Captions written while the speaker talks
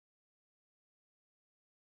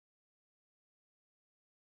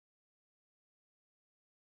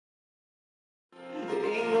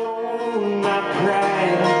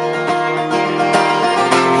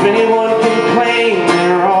anyone can claim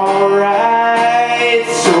they're alright,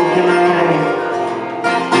 so can I.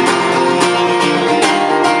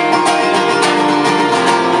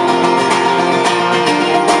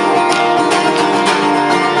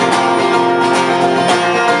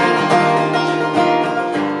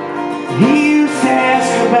 He used to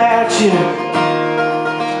ask about you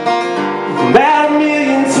about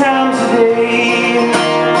 1,000,000 times a day.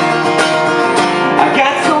 I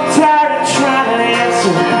got so tired of trying to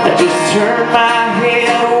answer, I just turned my head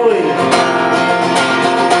away.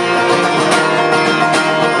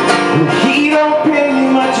 He don't pay me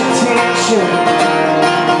much attention,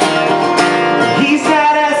 he's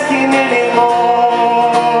not asking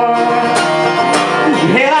anymore.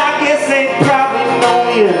 Hell, I guess they probably know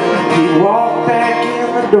you. He walked back in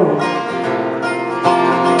the door.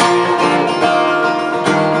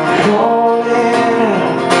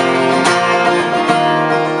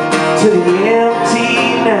 To the empty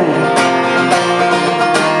night,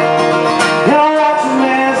 and I'll watch them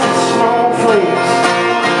as the snowflakes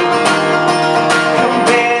come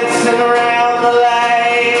dancing around the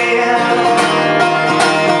light,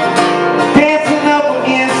 dancing up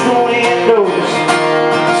against the windows,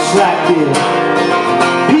 just like this,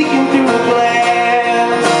 peeking through the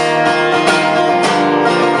glass.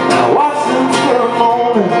 And I watch them for a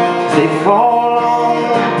moment as they fall on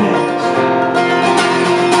the past.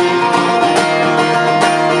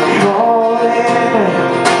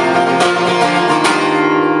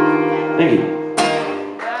 Thank you.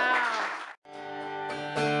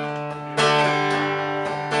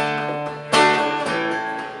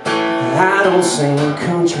 I don't sing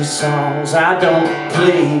country songs, I don't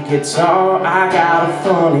play guitar. I got a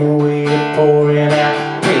funny way of pouring out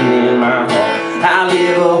pain in my heart. I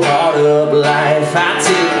live a hard up life, I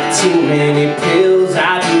take too many pills.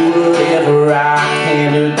 I do whatever I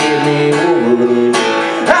can to get me over the hill.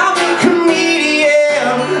 I'm a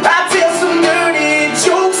comedian, I tell some dirty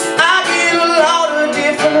jokes. I get a lot of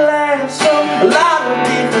different laughs from a lot of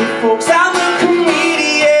different folks. I'm a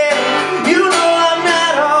comedian, you know I'm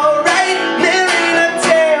not alright. There ain't a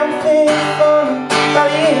damn thing funny by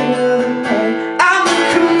the end of the night. I'm a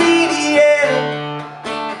comedian.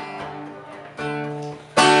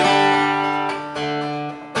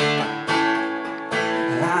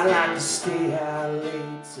 I like to stay out